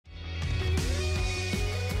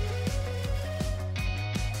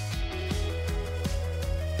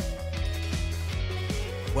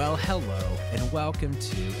Well, hello, and welcome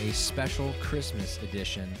to a special Christmas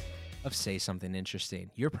edition of Say Something Interesting.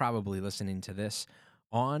 You're probably listening to this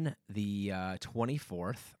on the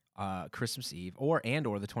 24th, Christmas Eve, or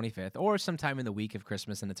the 25th, or sometime in the week of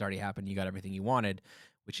Christmas, and it's already happened. You got everything you wanted,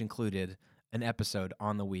 which included an episode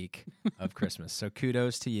on the week of Christmas. So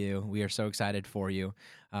kudos to you. We are so excited for you.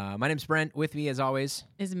 My name's Brent. With me, as always,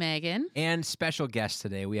 is Megan. And special guests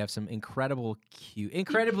today. We have some incredibly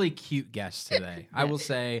cute guests today. I will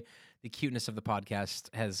say the cuteness of the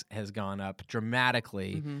podcast has gone up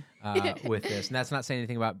dramatically with this. And that's not saying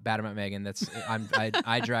anything bad about Megan.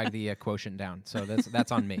 I drag the quotient down. So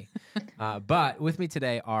that's on me. But with me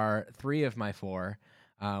today are three of my four.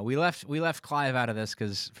 We left Clive out of this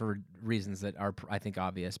for reasons that are, I think,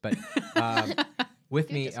 obvious. But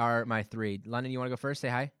with me are my three. London, you want to go first? Say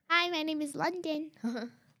hi. Hi, my name is London.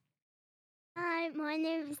 Hi, my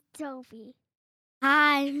name is Sophie.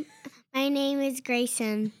 Hi, my name is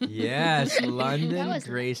Grayson. Yes, London,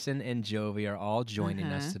 Grayson, and Jovi are all joining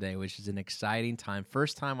us today, which is an exciting time.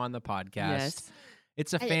 First time on the podcast. Yes.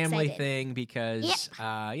 It's a family thing because,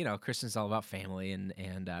 Christmas is all about family, and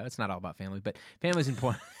it's not all about family, but family's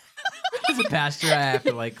important. As a pastor, I have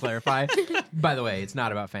to clarify. By the way, it's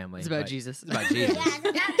not about family. It's about Jesus. It's about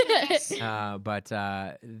Jesus.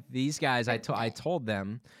 But these guys, I told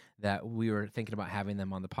them that we were thinking about having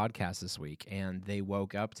them on the podcast this week, and they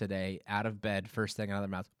woke up today out of bed, first thing out of their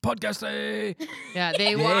mouth, podcast day! Yeah,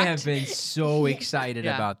 they have been so excited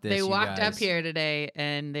about this. They walked up here today,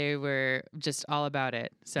 and they were just all about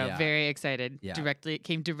it. So very excited. Yeah.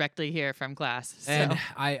 Came directly here from class. So. And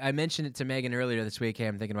I mentioned it to Megan earlier this week. Hey,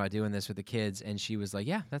 I'm thinking about doing this with the kids, and she was like,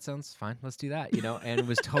 "Yeah, that sounds fine. Let's do that." And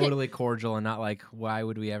was totally cordial and not like, "Why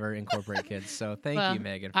would we ever incorporate kids?" So thank you,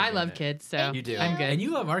 Megan. I love kids, so you do. I'm good, and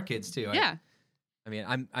you love our kids too. Yeah. I mean,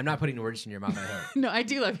 I'm not putting words in your mouth, I hope. No, I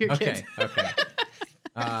do love your kids. Okay.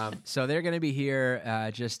 So they're going to be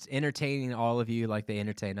here just entertaining all of you like they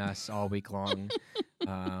entertain us all week long.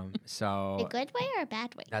 So a good way or a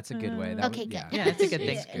bad way? That's a good way. Okay, good. Yeah, it's a good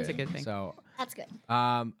thing. It's a good thing. So that's good.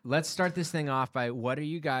 Let's start this thing off by what are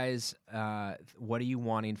you guys, what are you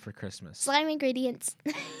wanting for Christmas? Slime ingredients.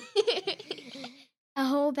 A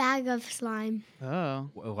whole bag of slime. Oh.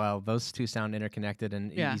 Well, those two sound interconnected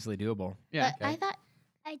and easily doable. Yeah. But I thought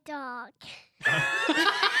a dog. We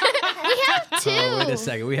have two. Oh, wait a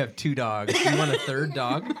second. We have two dogs. You want a third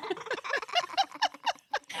dog?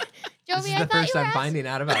 Jovi, this is the first I'm finding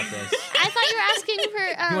out about this. I thought you were asking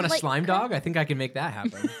for... you want a slime dog? I think I can make that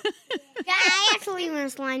happen. Yeah, I actually want a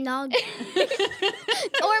slime dog.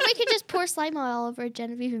 Or we could just pour slime all over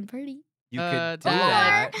Genevieve and Purdy. You could do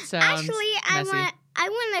that. Actually, I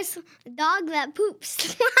want a dog that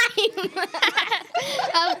poops slime.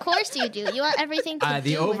 Of course you do. You want everything to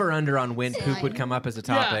the over-under on when poop would come up as a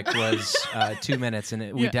topic was 2 minutes,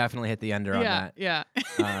 and we definitely hit the under on that. Yeah.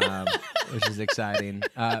 Which is exciting.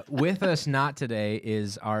 With us not today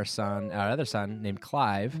is our other son named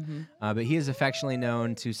Clive, but he is affectionately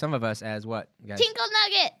known to some of us as what, guys? Tinkle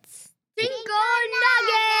Nuggets. Tinkle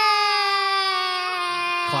Nuggets.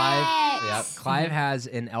 Clive has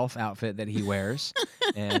an elf outfit that he wears,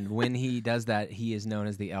 and when he does that, he is known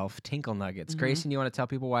as the elf Tinkle Nuggets. Grayson, you want to tell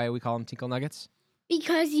people why we call him Tinkle Nuggets?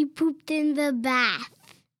 Because he pooped in the bath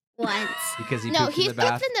once. Because he pooped in the bath? No,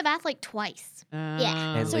 he pooped in the bath like twice.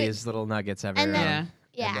 Yeah. And leaves little nuggets everywhere.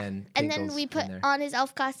 And then we put on his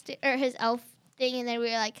elf costume, or his elf thing, and then we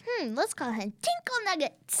were like, let's call him Tinkle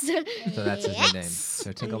Nuggets. So that's his new name.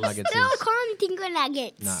 So Tinkle Nuggets still call him Tinkle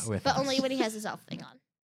Nuggets. Not with But us. only when he has his elf thing on.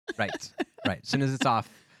 Right. As soon as it's off,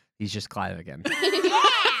 he's just Clive again. Yeah.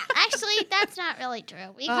 Actually, that's not really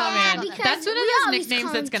true. We call him that's one of those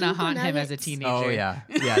nicknames that's going to haunt him as a teenager. Oh, yeah.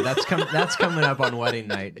 Yeah, that's coming up on wedding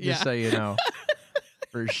night, just so you know.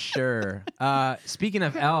 For sure. Speaking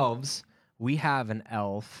of elves, we have an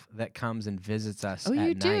elf that comes and visits us at night. Oh,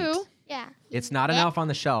 you do? Yeah. It's not an elf on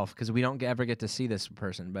the shelf because we don't ever get to see this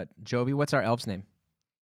person. But, Jovi, what's our elf's name?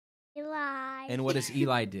 Eli. And what does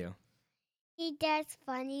Eli do? He does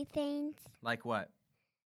funny things. Like what?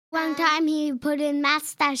 One time he put in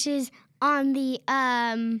mustaches on the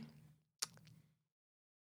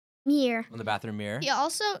mirror. On the bathroom mirror? He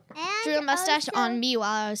also drew a mustache on me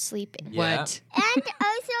while I was sleeping. Yeah. What? And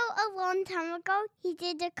also a long time ago, he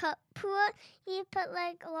did a cup pour. He put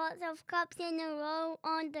lots of cups in a row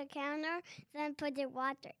on the counter, then put the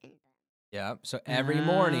water in them. Yeah. So every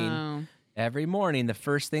morning, the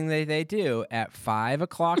first thing they do at 5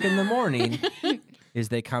 o'clock in the morning is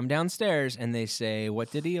they come downstairs and they say, "What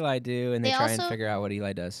did Eli do?" And they try and figure out what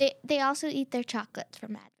Eli does. They also eat their chocolates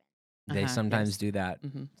from Advent. They sometimes do that.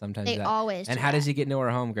 Mm-hmm. Sometimes they do that. always. And do how that. does he get into our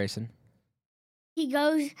home, Grayson? He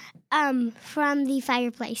goes from the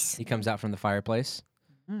fireplace. He comes out from the fireplace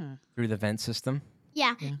through the vent system.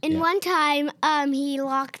 Yeah. And one time he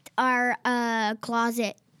locked our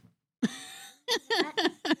closet.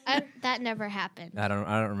 That never happened. I don't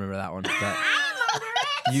remember that one.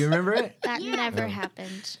 But you remember it? That never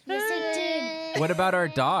happened. Yes, it did. What about our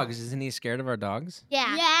dogs? Isn't he scared of our dogs?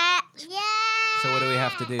 Yeah. Yeah. So what do we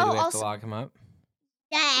have to do? Do we have to lock him up?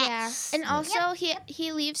 Yes. Yeah. And also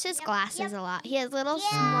he leaves his glasses a lot. He has little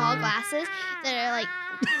small glasses that are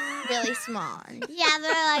like really small. Yeah,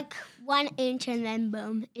 they're like 1 inch and then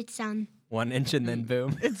boom, it's done. 1 inch and then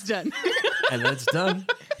boom. It's done. And then it's done.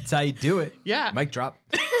 That's how you do it. Yeah. Mic drop.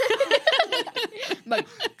 But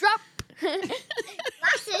drop.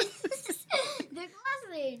 Glasses. They're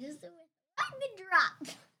glasses. Just like the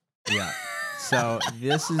drop. Yeah. So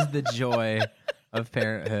this is the joy of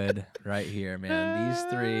parenthood right here, man. These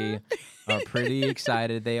three are pretty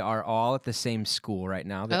excited. They are all at the same school right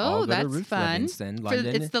now. They all go to that's Ruth fun. Livingston,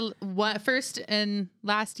 London. It's the first and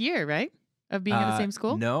last year, right? Of being in the same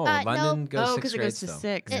school? No, No. London goes Oh, sixth because it grade goes to still.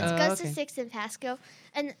 6. It Yeah. goes to 6 in Pasco.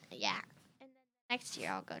 And yeah. And then next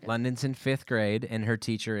year I'll go to London's in 5th grade, and her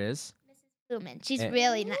teacher is Lumen. She's And-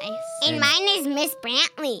 really nice. And mine is Miss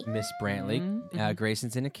Brantley. Miss Brantley. Mhm.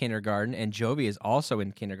 Grayson's in a kindergarten, and Jovi is also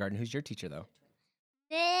in kindergarten. Who's your teacher, though?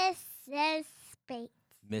 This is space.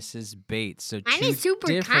 Mrs. Bates. So Mine two is super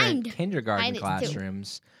different kind. kindergarten Mine is too.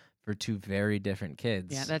 classrooms for two very different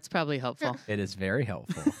kids. Yeah, that's probably helpful. It is very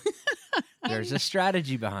helpful. There's a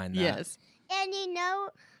strategy behind that. Yes. And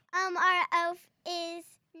our elf is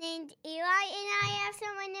named Eli, and I have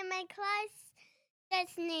someone in my class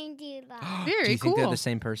that's named Eli. Very Do you think they're cool. the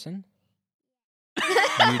same person?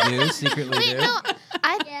 You do secretly Wait, do. no.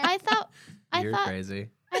 Yeah. I You're thought crazy.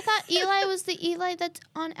 Eli was the Eli that's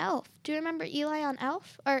on Elf. Do you remember Eli on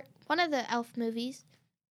Elf? Or one of the Elf movies?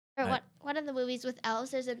 Or one of the movies with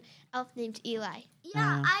elves, there's an elf named Eli.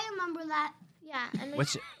 Yeah, I remember that. Yeah. And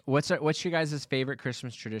What's your guys' favorite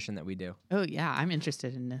Christmas tradition that we do? Oh, yeah. I'm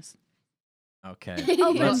interested in this. Okay.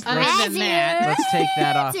 Open let's other than that, let's take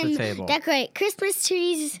that off the and table. Decorate Christmas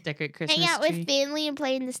trees Decorate Christmas hang out tree. with family and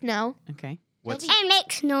play in the snow. Okay. What's and make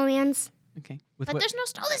snowmans. Okay. with But what, there's no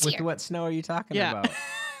snow this with year. what snow are you talking Yeah. about?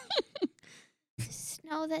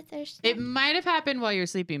 Snow that there's snow. It might have happened while you were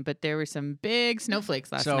sleeping, but there were some big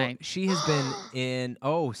snowflakes last So night. she has been in.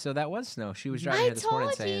 Oh, so that was snow. She was driving I here this morning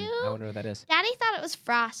told saying, you. "I wonder what that is." Daddy thought it was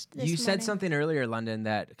frost this You said morning. something earlier, London,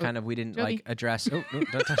 that kind of we didn't Jovi. like address. Oh, no,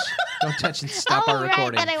 don't touch! Don't touch and stop our right,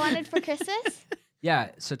 recording. that I wanted for Christmas. Yeah.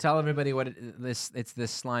 So tell everybody what it's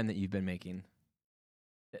this slime that you've been making.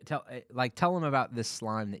 Tell them about this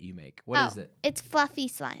slime that you make. What is it? It's fluffy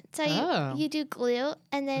slime. So Oh. you do glue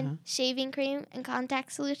and then Uh-huh. shaving cream and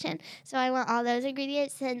contact solution. So I want all those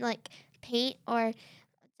ingredients and like paint or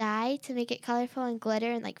dye to make it colorful and glitter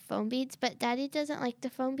and like foam beads. But Daddy doesn't like the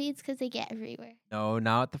foam beads because they get everywhere. No,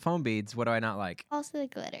 not the foam beads. What do I not like? Also the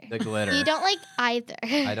glitter. The glitter. You don't like either.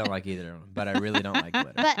 I don't like either of them, but I really don't like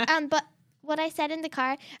glitter. But what I said in the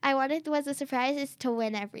car, I wanted was a surprise is to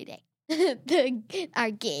win every day.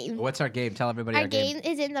 Our game. What's our game? Tell everybody Our our game.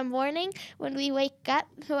 game is in the morning when we wake up.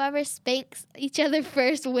 Whoever spanks each other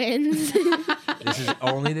first wins. This is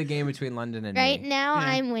only the game between London and Right me. now, Yeah.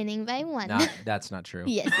 I'm winning by 1. That's not true.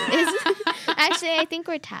 Yes, it is. Actually, I think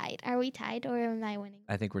we're tied. Are we tied or am I winning?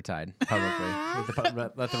 I think we're tied publicly.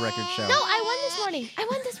 Let the record show. No, I won this morning. I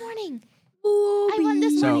won this morning. I won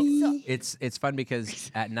this So morning. it's fun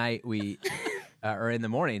because at night we, or in the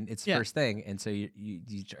morning, it's Yeah. first thing, and so you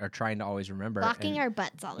are trying to always remember. Blocking and our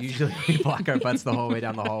butts all the usually we block our butts the whole way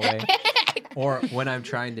down the hallway, or when I'm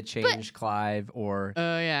trying to change Clive, or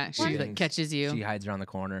Oh, yeah. She One- like, catches you. she hides around the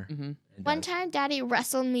corner. Mhm. and One does. time, Daddy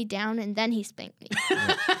wrestled me down and then he spanked me.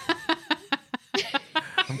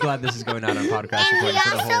 I'm glad this is going out on podcast. And he recording for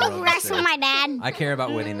the whole also world to wrestled see. my dad. I care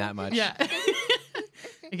about winning that much. Yeah.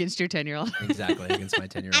 Against your 10-year-old. Exactly against my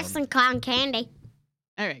 10-year-old. That's some cotton candy.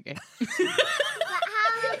 All right, great. But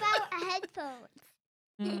how about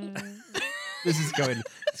headphones? This is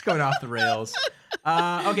going off the rails.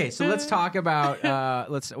 Okay, so let's talk about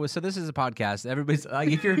so this is a podcast. Everybody's like,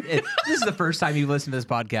 if this is the first time you've listened to this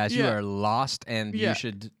podcast, you Yeah. are lost and Yeah. you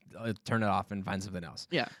should turn it off and find something else.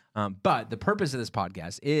 Yeah. But the purpose of this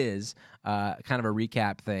podcast is kind of a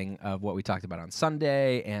recap thing of what we talked about on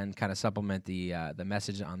Sunday and kind of supplement the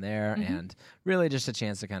message on there, and really just a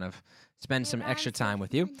chance to kind of spend some extra time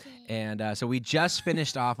with you. And so we just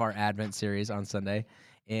finished off our Advent series on Sunday.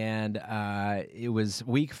 And it was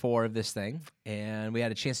week 4 of this thing, and we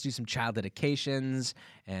had a chance to do some child dedications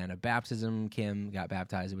and a baptism. Kim got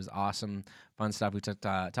baptized. It was awesome, fun stuff. We talked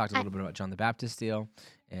a little bit about John the Baptist deal,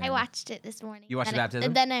 And I watched it this morning. You watched the baptism?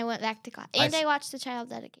 And then I went back to class. And I watched the child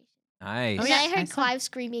dedication. Nice. And I heard Clive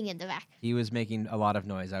screaming in the back. He was making a lot of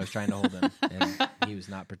noise. I was trying to hold him, and he was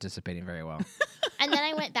not participating very well. And then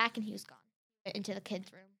I went back, and he was gone. Went into the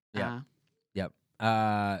kids' room. Yeah.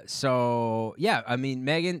 Yep. So yeah, I mean,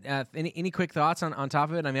 Megan, any quick thoughts on top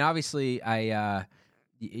of it? I mean, obviously,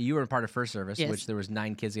 you were a part of first service, which there was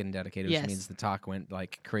 9 kids getting dedicated, which means the talk went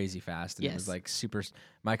like crazy fast, and it was like super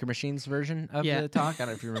Micro Machines version of the talk. I don't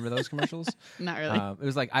know if you remember those commercials. Not really. It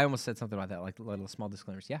was like I almost said something about that, like little small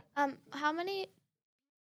disclaimers. Yeah. How many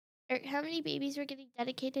babies were getting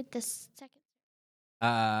dedicated this second?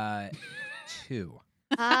 2.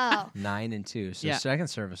 Oh. 9 and 2. So second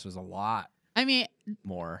service was a lot. I mean,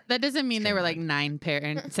 more. That doesn't mean there were like 9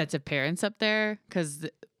 sets of parents up there, because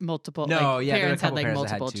multiple parents had like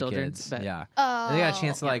multiple children. But yeah, and they got a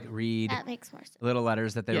chance to like read that makes more sense. Little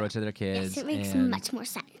letters that they wrote to their kids. Yes, it makes much more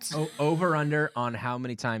sense. Over under on how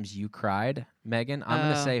many times you cried, Megan? I'm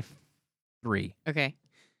gonna say 3. Okay.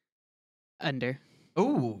 Under.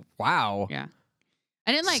 Oh wow. Yeah.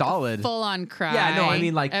 I didn't like solid full on cry. Yeah, no, I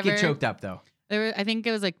mean like ever. Get choked up though. I think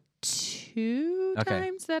it was like 2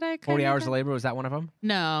 times that I cried. 40 hours of labor, was that one of them?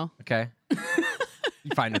 No. Okay.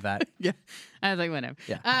 You're fine with that. Yeah. I was like, whatever.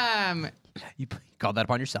 Yeah. You called that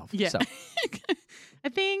upon yourself. Yeah. So. I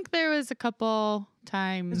think there was a couple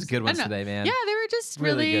times. This is good ones today, man. Yeah, they were just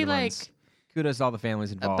really good like ones. Kudos to all the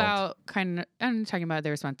families involved. I'm talking about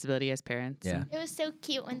their responsibility as parents. Yeah. It was so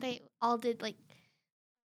cute when they all did like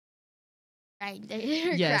cry.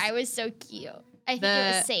 Cry was so cute. I think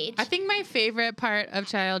it was Sage. I think my favorite part of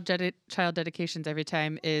child dedications every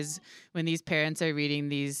time is when these parents are reading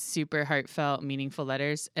these super heartfelt, meaningful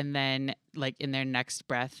letters, and then like in their next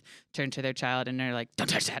breath turn to their child and they're like, "Don't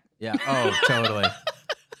touch that." Yeah. Oh, totally.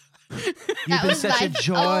 You've been such a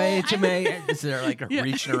joy to me. They're like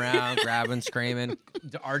reaching around, grabbing, screaming,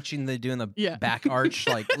 doing the back arch,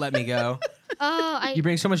 like, let me go. You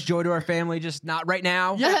bring so much joy to our family, just not right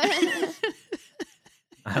now. Yeah.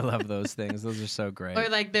 I love those things. Those are so great. Or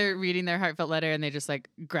like they're reading their heartfelt letter and they just like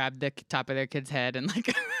grab the top of their kid's head and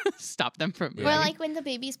like stop them from. Or like when the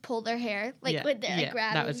babies pull their hair, like when they're like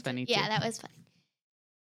grabbing. That was funny too. Yeah, that was funny.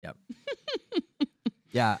 Yep.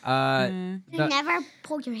 Yeah. Never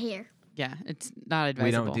pull your hair. Yeah, it's not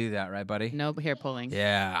advisable. We don't do that, right, buddy? No hair pulling.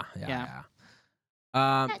 Yeah.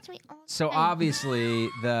 So obviously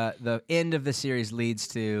the end of the series leads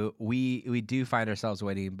to we do find ourselves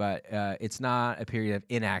waiting, but it's not a period of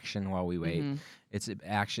inaction while we wait. Mm-hmm.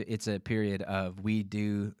 It's a period of we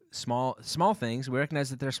do small things. We recognize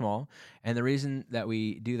that they're small, and the reason that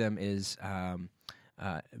we do them is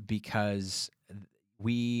because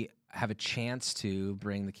we have a chance to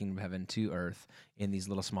bring the kingdom of heaven to earth in these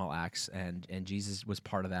little small acts, and Jesus was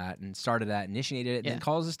part of that and started that, initiated it, and then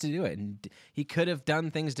calls us to do it. And he could have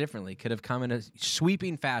done things differently, could have come in a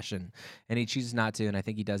sweeping fashion, and he chooses not to. And I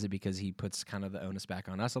think he does it because he puts kind of the onus back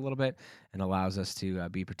on us a little bit and allows us to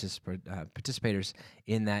be participators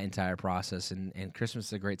in that entire process. And Christmas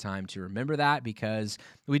is a great time to remember that, because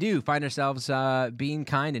we do find ourselves being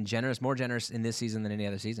kind and generous, more generous in this season than any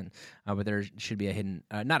other season. But there should be a hidden,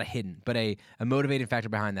 not a hidden, but a motivating factor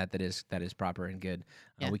behind that is proper and good.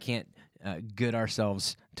 We can't good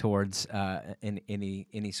ourselves towards in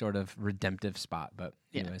any sort of redemptive spot. But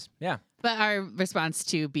anyways, yeah. But our response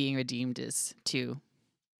to being redeemed is to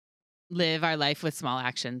live our life with small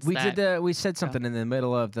actions. We said something in the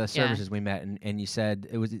middle of the services we met, and you said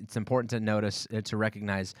it's important to notice, to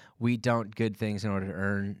recognize we don't good things in order to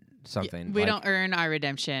earn something. We don't earn our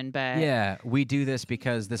redemption, but we do this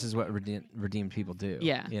because this is what redeemed people do.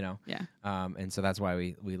 Yeah, and so that's why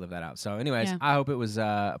we live that out. So, anyways, I hope it was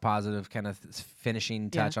a positive kind of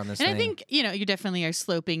finishing touch on this. And thing. I think you definitely are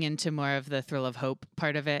sloping into more of the thrill of hope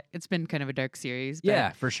part of it. It's been kind of a dark series. But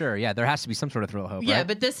yeah, for sure. Yeah, there has to be some sort of thrill of hope. Yeah, right?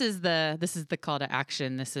 but this is the call to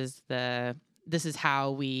action. This is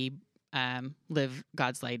how we live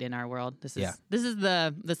God's light in our world. This is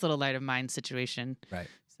this little light of mine situation. Right.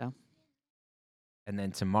 So. And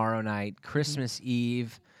then tomorrow night, Christmas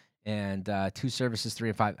Eve, and 2 services, 3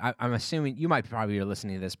 and 5. I'm assuming you might probably be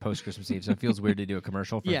listening to this post Christmas Eve, so it feels weird to do a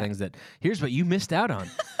commercial for things that here's what you missed out on.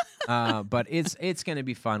 But it's going to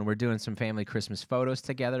be fun. We're doing some family Christmas photos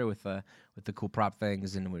together with the cool prop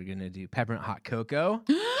things, and we're going to do peppermint hot cocoa,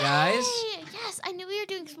 guys. Yes, I knew we were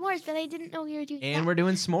doing s'mores, but I didn't know we were doing. And we're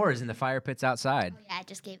doing s'mores in the fire pits outside. Oh, yeah, I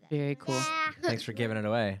just gave that. Very cool. Yeah. Thanks for giving it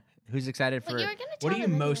away. Who's excited for? What are you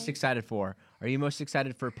most excited for? Are you most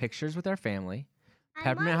excited for pictures with our family,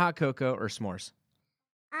 peppermint hot cocoa, or s'mores?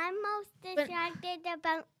 I'm most distracted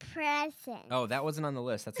about presents. Oh, that wasn't on the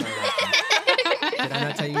list. That's not on the list. Did I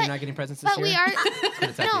not tell you you're not getting presents this year?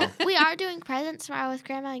 But we are. We are doing presents dance tomorrow with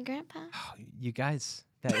Grandma and Grandpa. Oh, you guys,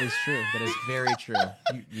 that is true. That is very true.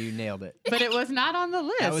 You nailed it. But it was not on the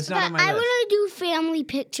list. That was not on my I list. want to do family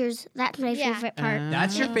pictures. That's my Yeah. favorite part.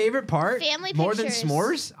 That's your favorite part? Family More pictures. than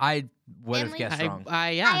s'mores? I would have Family- guessed wrong.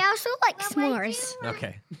 yeah. I also like s'mores.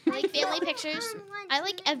 Okay. I like family pictures. I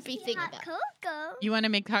like everything Hot about. cocoa. You want to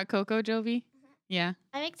make hot cocoa, Jovi? Yeah.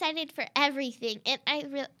 I'm excited for everything. And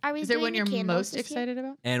are we Is there doing one the you're candles most this year? excited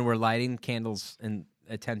about? And we're lighting candles and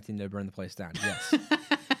attempting to burn the place down. Yes.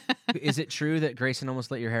 Is it true that Grayson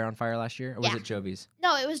almost lit your hair on fire last year? Or was Yeah. it Jovi's?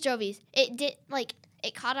 No, it was Jovi's. It did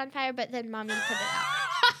it caught on fire, but then Mommy put it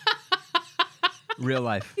out. Real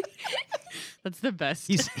life. That's the best.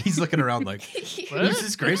 He's looking around like, who's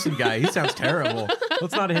this Grayson guy? He sounds terrible.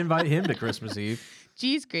 Let's not invite him to Christmas Eve.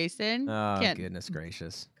 Jeez, Grayson. Oh, Can't goodness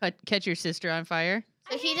gracious. catch your sister on fire.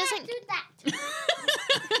 So he doesn't. do that.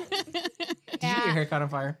 Did you get your hair caught on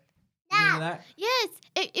fire? You remember that? Yes,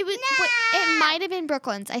 it was. It might have been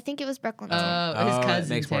Brooklyn's. I think it was Brooklyn's. Oh, his that cousin's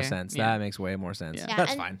makes more hair. sense. Yeah. That makes way more sense. Yeah.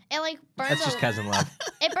 That's and fine. It burned. That's just cousin love.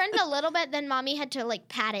 It burned a little bit. Then Mommy had to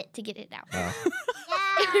pat it to get it out. Oh.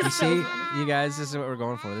 Yeah. You see, you guys, this is what we're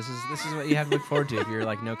going for. This is what you have to look forward to if you're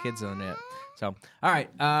like no kids on it. So, all right,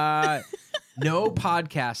 no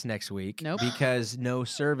podcast next week Nope. because no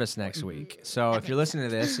service next week. So if you're listening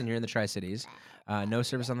to this and you're in the Tri-Cities, no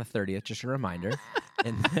service on the 30th. Just a reminder.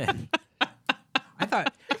 And then I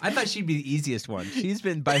thought she'd be the easiest one. She's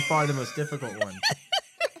been by far the most difficult one.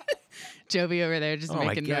 Jovi over there just Oh my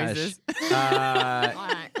making gosh. noises.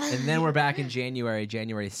 And then we're back in January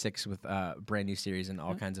 6th with a brand new series and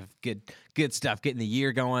all kinds of good stuff. Getting the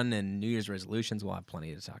year going and New Year's resolutions. We'll have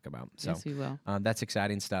plenty to talk about. So Yes, we will. that's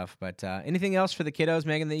exciting stuff. But anything else for the kiddos,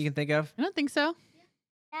 Megan, that you can think of? I don't think so.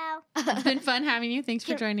 No. It's been fun having you. Thanks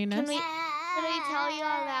for joining can us. we- tell you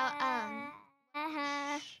about,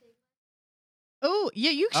 Oh, yeah,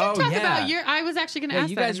 you should Oh, talk yeah. about your. I was actually going to Yeah, ask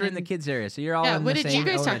you that. guys and are in the then- kids area, so you're all Yeah, in what the did same you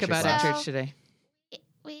guys talk elementary about class. at church today?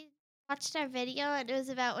 We watched our video, and it was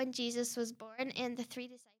about when Jesus was born and the 3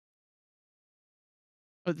 disciples.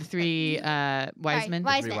 Oh, the three wise men.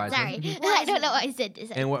 Wise three men. wise Sorry, men. I don't know why I said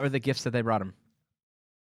this. And what were the gifts that they brought him?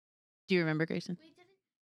 Do you remember, Grayson? We didn't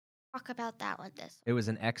talk about that one this. It was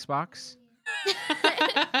an Xbox.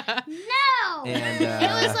 No. And It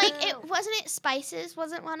was it wasn't it spices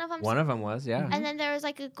wasn't one of them. one of them was, yeah. And then there was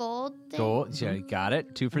like a gold thing. Gold. Yeah, you got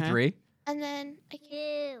it. 2 for Uh-huh. 3. And then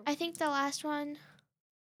Ew. I think the last one.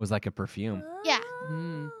 Was like a perfume. Yeah.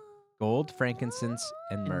 Mm. Gold, frankincense,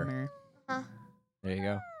 and And myrrh. myrrh. There you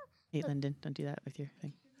go. Hey, Lyndon, don't do that with your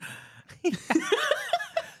thing.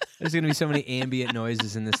 There's gonna be so many ambient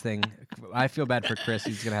noises in this thing. I feel bad for Chris.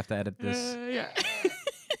 He's gonna have to edit this Yeah.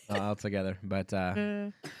 all together. But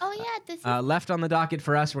Oh yeah, this is left on the docket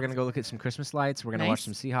for us, we're gonna go look at some Christmas lights. We're gonna watch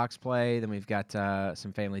some Nice. Seahawks play. Then we've got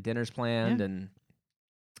some family dinners planned, Yeah. and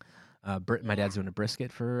my dad's doing a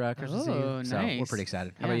brisket for Christmas Oh, Eve. So we're nice. pretty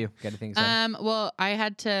excited. How Yeah. about you? Got anything exciting? Well, I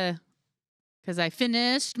had to, because I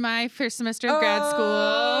finished my first semester of grad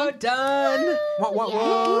school. Done.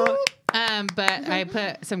 What? But I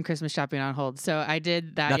put some Christmas shopping on hold, so I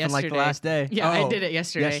did that Nothing like yesterday. the last day. Yeah, I Oh, did it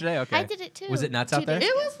yesterday. Yesterday, okay. I did it too. Was it nuts 2 out there? days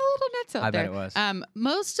It ago. was a little nuts out I there. bet it was.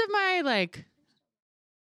 Most of my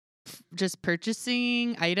just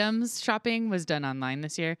purchasing items shopping was done online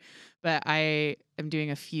this year, but I am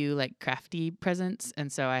doing a few crafty presents,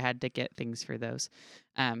 and so I had to get things for those.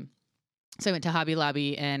 So I went to Hobby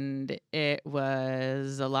Lobby, and it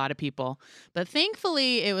was a lot of people, but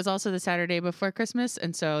thankfully it was also the Saturday before Christmas,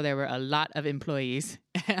 and so there were a lot of employees.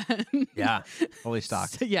 And Yeah, fully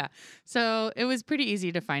stocked. So it was pretty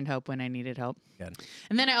easy to find help when I needed help. Good.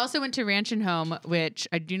 And then I also went to Ranch and Home, which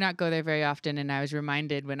I do not go there very often, and I was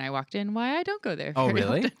reminded when I walked in why I don't go there. Oh, very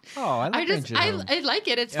really? often. Oh, I like Ranch and Home. I like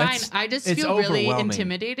it. It's It's- fine. I just it's feel really overwhelming.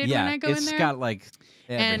 intimidated Yeah, when I go in it's there. got everything.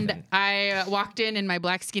 And I walked in my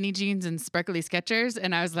black skinny jeans and sparkly Skechers,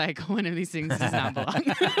 and I was like, one of these things does not belong.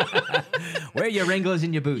 Wear your Wranglers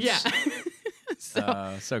and your boots. Yeah.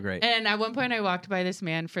 So great. And at one point, I walked by this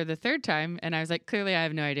man for the 3rd time, and I was like, clearly, I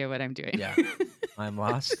have no idea what I'm doing. Yeah. I'm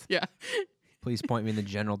lost. Yeah. Please point me in the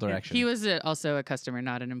general direction. He was also a customer,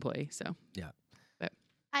 not an employee. So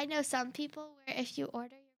I know some people where if you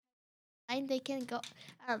order your line, they can go.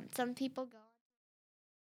 Some people go.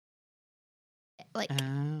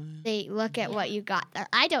 They look at what you got.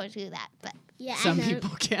 I don't do that, but Yeah. some I know. people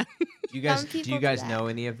can. Do you guys, some do you people do guys that. know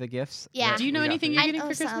any of the gifts? Yeah. that Do you know we got anything for you're I getting know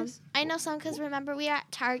for some. Christmas? I know some because remember we are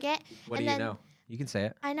at Target. What and do you then know? You can say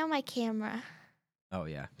it. I know my camera, Oh,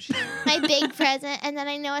 yeah. my big present, and then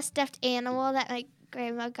I know a stuffed animal that my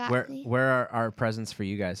grandma got me. Where are our presents for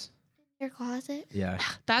you guys? Your closet. Yeah.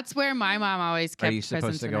 That's where my mom always kept Are you supposed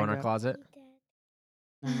presents to when go I in our grew up. closet?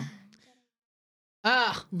 No.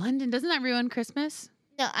 London, doesn't that ruin Christmas?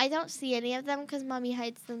 No, I don't see any of them because Mommy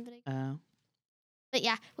hides them. But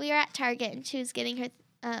yeah, we were at Target and she was getting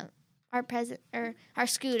her our present or our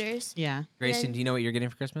scooters. Yeah. Grayson, do you know what you're getting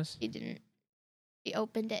for Christmas? She didn't. She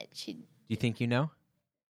opened it. Do you think you know?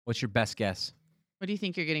 What's your best guess? What do you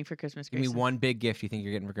think you're getting for Christmas, Give me Grayson? one big gift you think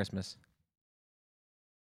you're getting for Christmas.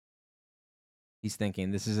 He's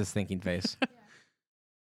thinking. This is his thinking face.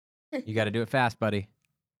 You got to do it fast, buddy.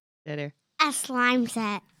 Better. A slime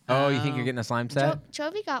set. Oh, you think you're getting a slime set?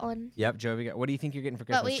 Jovi got one. Yep, Jovi got. What do you think you're getting for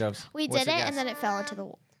But Christmas, Jobs? we What's did the it guess? and then it fell into the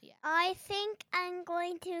wall. Yeah. I think I'm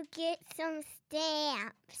going to get some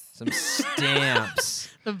stamps. Some stamps.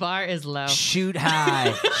 The bar is low. Shoot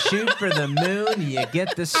high. Shoot for the moon. You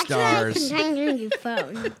get the stars. I'm on your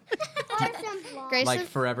phone. Grayson, Like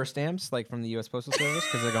forever stamps, like from the U.S. Postal Service,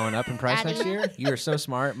 because they're going up in price next year. You are so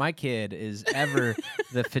smart. My kid is ever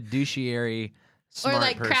the fiduciary smart Or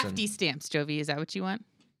like person. crafty stamps, Jovi. Is that what you want?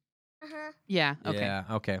 Uh-huh. Yeah. Okay. Yeah.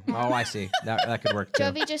 Okay. Oh, I see. That could work too.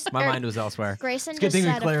 Jovi just My mind was elsewhere. Grayson It's a good just thing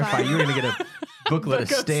we said a clarified. fun. You were going to get a booklet of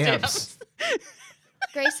Book of stamps.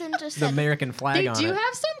 Grayson just The said American flag They on do it.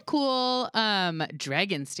 have some cool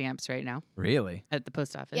dragon stamps right now Really? at the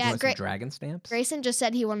post office. Yeah, You want some great. dragon stamps? Grayson just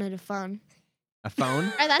said he wanted a phone. A phone?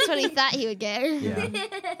 Or that's what he thought he would get. Yeah.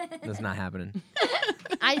 That's not happening.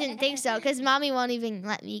 I didn't think so because Mommy won't even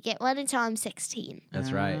let me get one until I'm 16.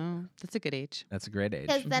 That's right. Oh, that's a good age. That's a great age.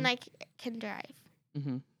 Because then I can drive.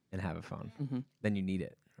 Mm-hmm. And have a phone. Mm-hmm. Then you need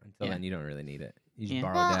it. Until Yeah. then, you don't really need it. You just Yeah.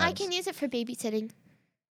 borrow Well, I dad's. can use it for babysitting.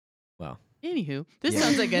 Well, Anywho, this Yeah.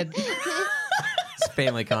 sounds like a it's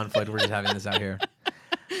family conflict. We're just having this out here.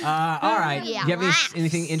 All right. Yeah. You have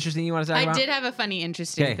anything interesting you want to talk I about? did have a funny,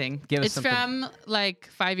 interesting 'Kay, thing. give us It's something. from like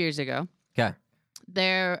 5 years ago. Okay.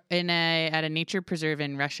 They're at a nature preserve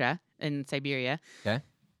in Russia, in Siberia. Okay.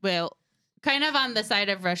 Well, kind of on the side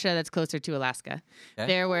of Russia that's closer to Alaska. Okay.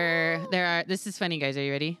 There are. This is funny, guys. Are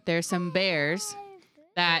you ready? There are some bears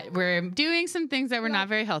that were doing some things that were not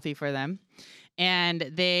very healthy for them, and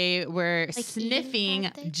they were eating sniffing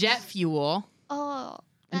bad things? jet fuel Oh.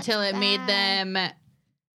 that's until it made bad. them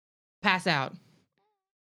pass out.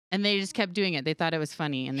 And they just kept doing it. They thought it was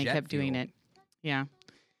funny, and they Jet kept doing fuel. it. Yeah.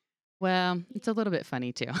 Well, it's a little bit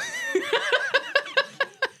funny too.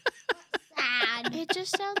 Sad. It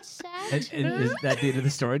just sounds sad. Is that the end of the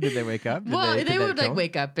story? Did they wake up? Did Well, did they that would kill like them?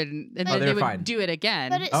 wake up and Oh, then they they were would fine. do it again.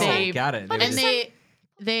 But it Oh, they got it. but They and were- it's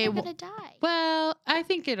they They're gonna die. well, I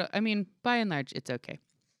think it. I mean, by and large, it's okay.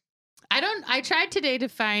 I tried today to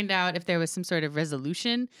find out if there was some sort of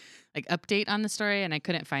resolution, like update on the story, and I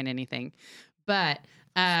couldn't find anything. But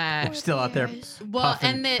They're still out there. well,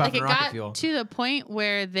 puffing- and puffing it rocket got fuel. to the point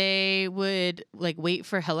where they would like wait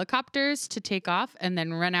for helicopters to take off and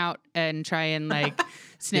then run out and try and like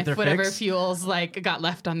sniff their whatever fix? fuels like got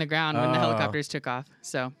left on the ground when the Oh. helicopters took off.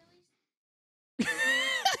 So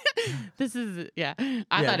this is I Yeah,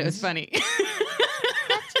 thought it was this- funny.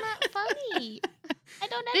 That's not funny. I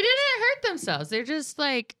don't They didn't hurt themselves. They're just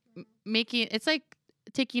like making it's like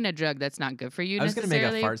taking a drug that's not good for you. I was going to make a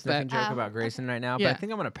necessarily, fart sniffing but- joke Oh, about Grayson right now, but Yeah. I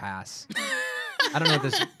think I'm going to pass. I don't know if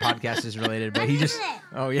this podcast is related, but he just.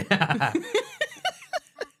 Oh, yeah.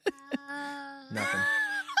 Nothing.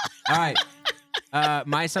 All right.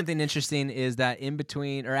 My something interesting is that in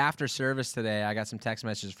between or after service today, I got some text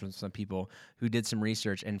messages from some people who did some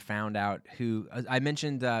research and found out who I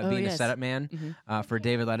mentioned being a yes. setup man for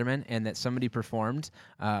David Letterman, and that somebody performed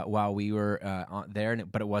while we were there,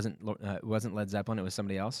 but it wasn't Led Zeppelin. It was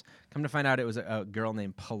somebody else. Come to find out, it was a girl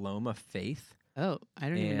named Paloma Faith. Oh, I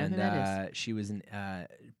don't even know who that is. She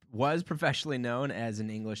was professionally known as an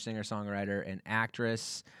English singer-songwriter and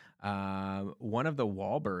actress. One of the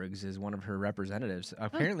Wahlbergs is one of her representatives.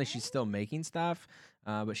 Apparently, she's still making stuff,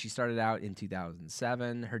 but she started out in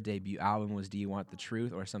 2007. Her debut album was "Do You Want the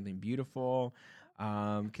Truth" or "Something Beautiful."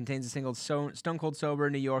 Contains a single "Stone Cold Sober,"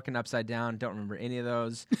 "New York," and "Upside Down." Don't remember any of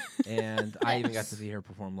those, and I even got to see her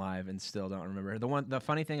perform live, and still don't remember. The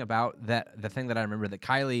funny thing about that, the thing that I remember that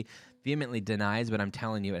Kylie vehemently denies, but I'm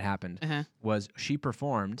telling you, it happened, was she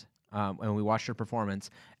performed. And we watched her performance,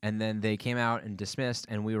 and then they came out and dismissed,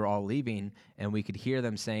 and we were all leaving, and we could hear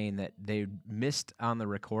them saying that they missed on the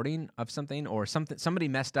recording of something, or somebody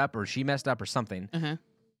messed up, or she messed up, or something.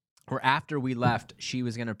 Or after we left, she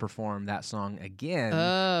was going to perform that song again,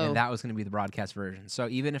 Oh. and that was going to be the broadcast version. So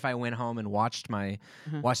even if I went home and watched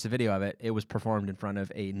the video of it, it was performed in front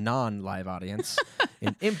of a non-live audience,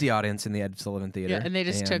 an empty audience in the Ed Sullivan Theater. Yeah, and they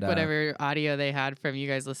just took whatever audio they had from you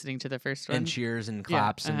guys listening to the first one. and cheers and Yeah,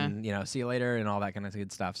 claps and see you later and all that kind of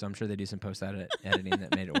good stuff. So I'm sure they do some post editing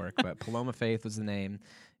that made it work. But Paloma Faith was the name,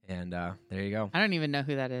 And there you go. I don't even know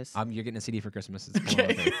who that is. You're getting a CD for Christmas. It's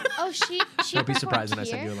Paloma Faith Oh, she Don't be performed surprised when I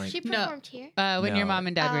send here? you a link. She No. performed here. When your No. mom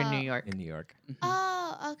and dad were in Oh. New York. in New York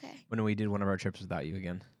Oh, okay. when we did one of our trips without you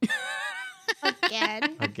again.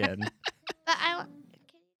 Again. Again. But I.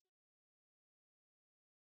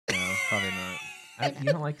 No, probably not.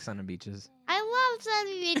 You don't like sun and beaches. I love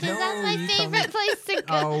Sunny Beaches. No, That's my you told me- favorite place to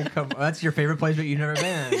go. Oh, come on. That's your favorite place, but you've never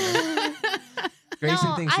been. Grayson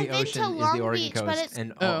No, thinks I've the been to ocean is the Long Oregon Beach, but coast, it's-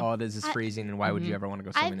 and Oh. all it is freezing, and why would you Mhm. ever want to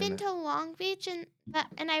go swimming I've in been it? to Long Beach and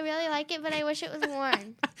I really like it, but I wish it was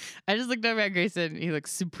warm. I just looked over at Grayson. He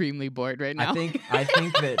looks supremely bored right now. I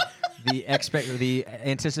think that the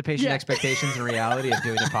anticipation, Yeah. expectations, and reality of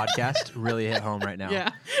doing a podcast really hit home right now.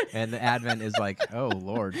 Yeah. And the Advent is like, oh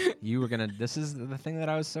Lord, this is the thing that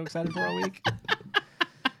I was so excited for all week.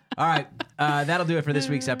 All right, that'll do it for this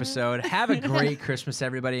week's episode. Have a great Christmas,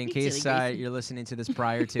 everybody. In case you're listening to this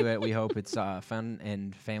prior to it, we hope it's fun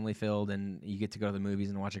and family filled, and you get to go to the movies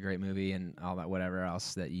and watch a great movie and all that, whatever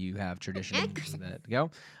else that you have tradition that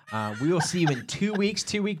go. We will see you in 2 weeks.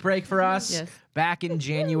 2-week break for us. Yes. Back in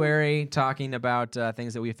January, talking about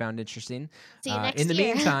things that we found interesting. See you next in the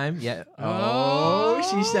year. meantime, Oh.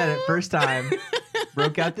 she said it first time.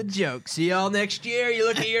 Broke out the joke. See y'all next year. You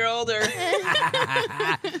look a year older.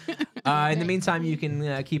 In the meantime, you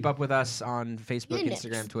can keep up with us on Facebook, Unix.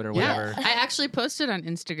 Instagram, Twitter, Yeah. whatever. I actually posted on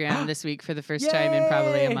Instagram this week for the first time in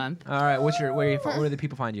probably a Yay! month. All right, where do the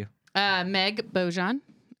people find you? Meg Bojan,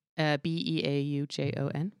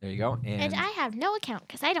 Beaujon. There you go. And I have no account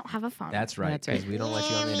because I don't have a phone. That's right. That's right. Because we don't let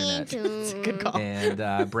you on the internet. It's a good call.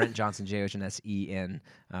 And Brent Johnson, Johnsen.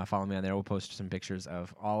 Follow me on there. We'll post some pictures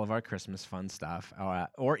of all of our Christmas fun stuff.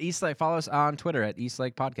 Or Eastlake. Follow us on Twitter at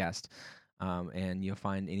Eastlake Podcast. And you'll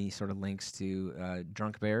find any sort of links to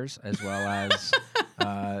Drunk Bears as well as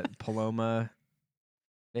Paloma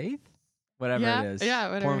Faith? Whatever Yeah, it is. yeah,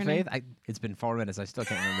 whatever Paloma her name. Faith? It's been 4 minutes. I still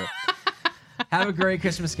can't remember. Have a great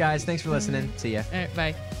Christmas, guys. Thanks for listening. See ya. All right,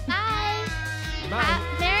 bye. Bye.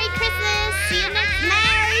 Bye. Merry Christmas. See you next